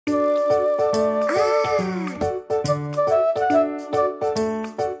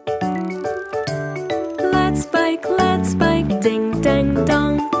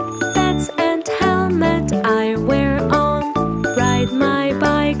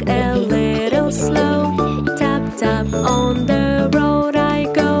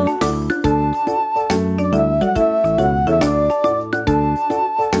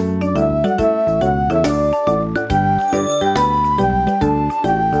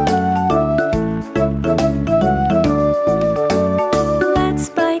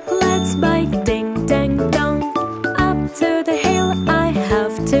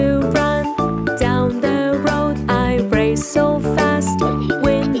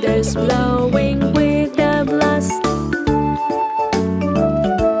breeze blowing with a blast.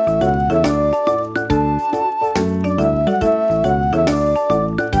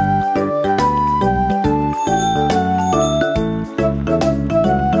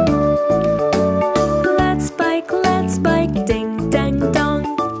 Let's bike, ding dang dong.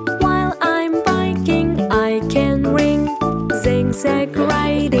 While I'm biking, I can ring. Zigzag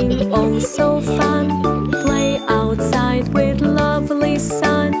riding, oh so fun. Play outside with lovely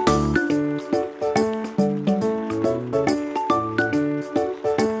sun.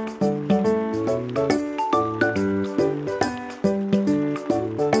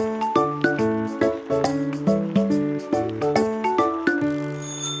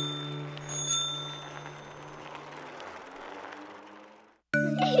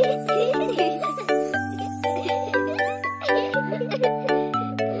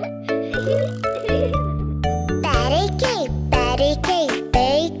 Patty cake,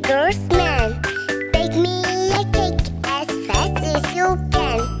 baker's man. Bake me a cake as fast as you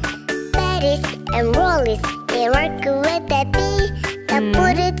can. Pat it and roll it in microwave that be. Then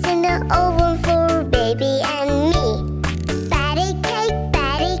put it in the oven for baby and me. Patty cake,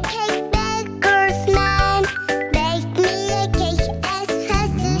 baker's man. Bake me a cake as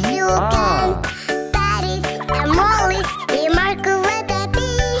fast as you can. Pat it and roll it in microwave that be.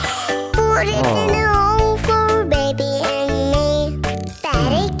 Put it in the oven for baby and me.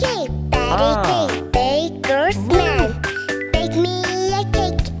 Patty cake, baker's man. Bake me a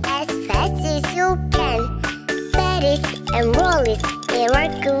cake as fast as you can. Pat it and roll it in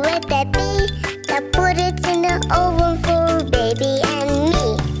microwave that be. Then put it in the oven for baby and me.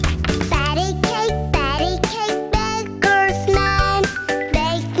 Patty cake, baker's man.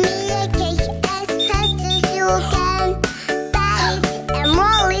 Bake me a cake as fast as you can. Pat it and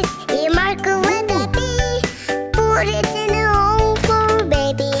roll it in microwave that be. Put it in the oven for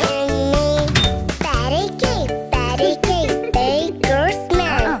baby and me. Patty cake, baker's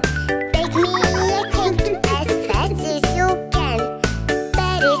man. Bake me a cake as fast as you can.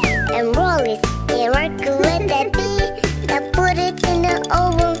 Pat it and roll it in microwave that be. Then put it in the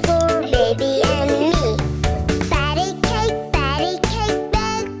oven for baby and me. Patty cake,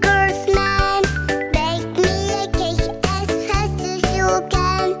 baker's man. Bake me a cake as fast as you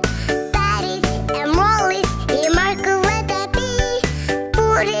can. Pat it and roll it in microwave that be.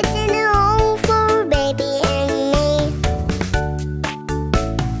 Put it in the oven for baby and me.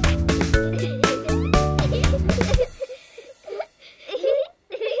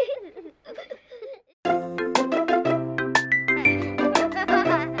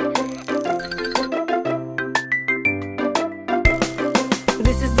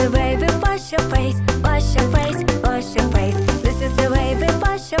 This is the way we wash your face, wash your face, wash your face. This is the way we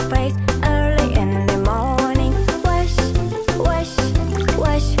wash your face early in the morning. Wash, wash,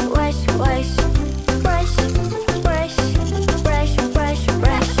 wash,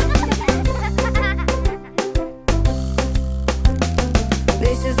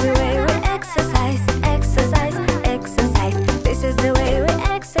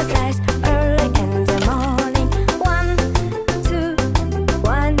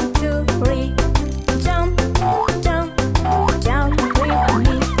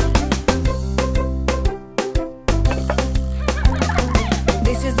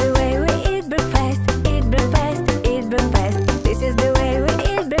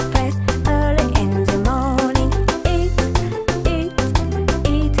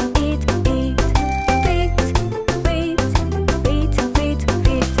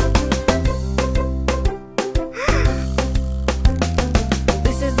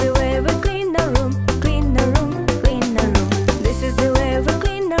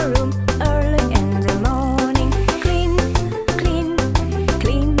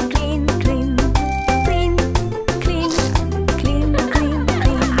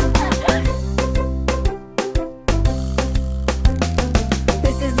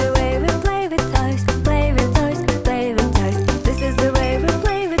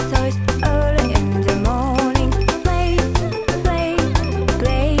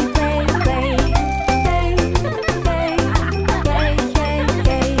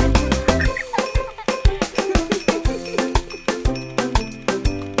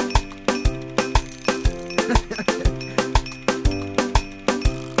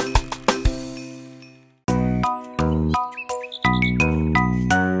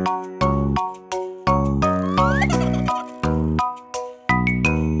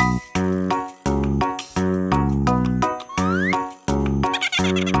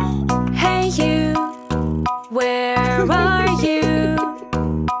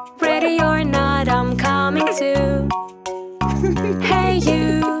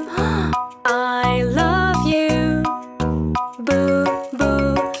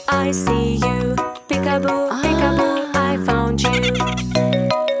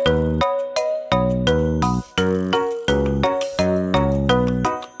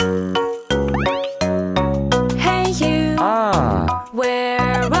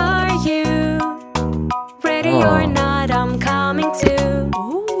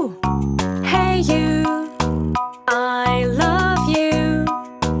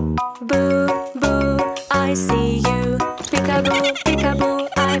 peekaboo, peekaboo,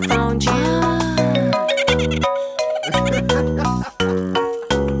 I found you.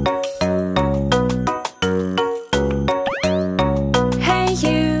 Hey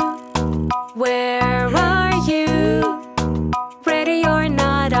you, where are you? Ready or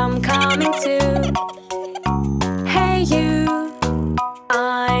not, I'm coming too. Hey you,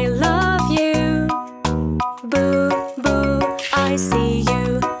 I love you. Boo, boo, I see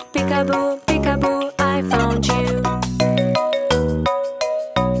you. Peekaboo, peekaboo, I found you.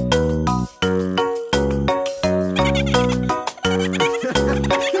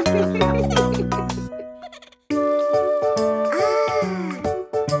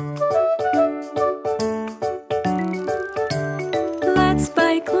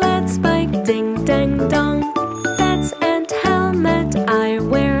 Let's bike, ding dang dong. That's and helmet I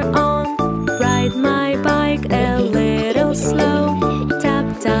wear on. Ride my bike a little slow.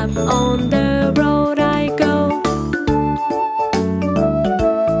 Tap tap on the road I go.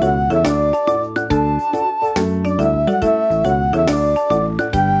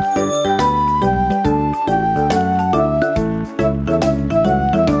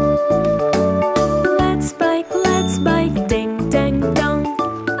 Let's bike, ding dang dong.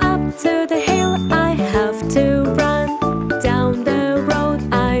 Up to the hill I have to run. Down the road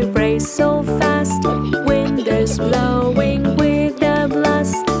I race so fast. Wind is blowing with the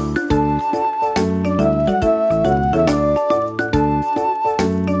blast.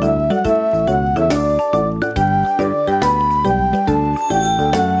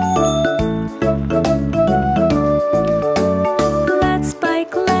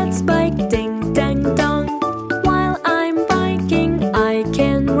 Let's bike, ding dang dong. While I'm biking I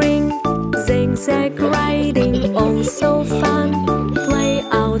can ring. Zigzag riding, oh so fun. Play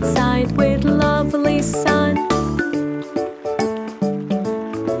outside with lovely sun.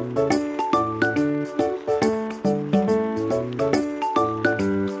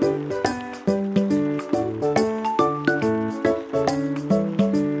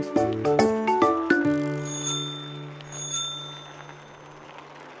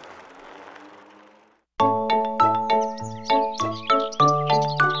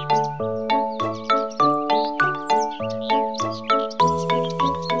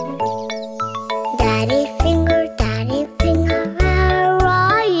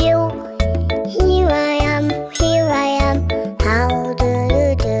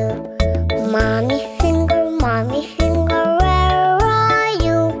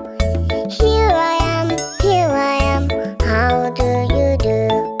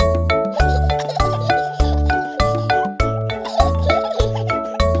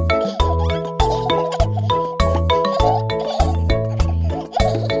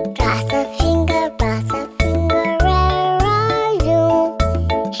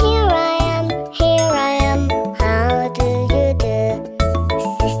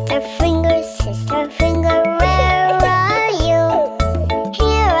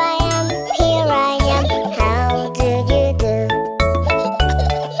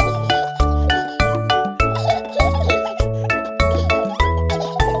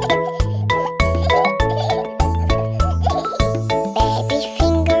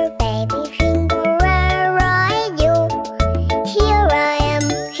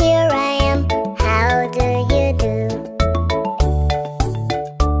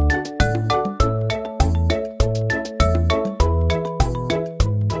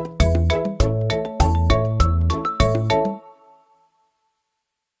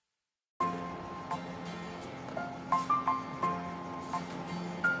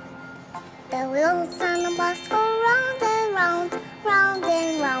 The wheels on the bus go round and round, round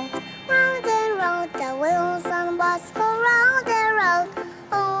and round, round and round. The wheels on the bus go round and round,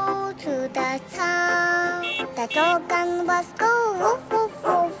 oh, to the town. The dog on the bus go woof woof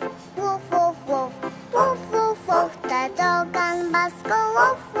woof, woof woof woof, woof woof woof. The dog on the bus go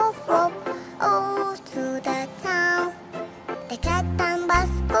woof woof woof, oh, to the town. The cat on the bus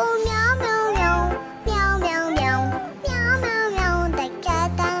go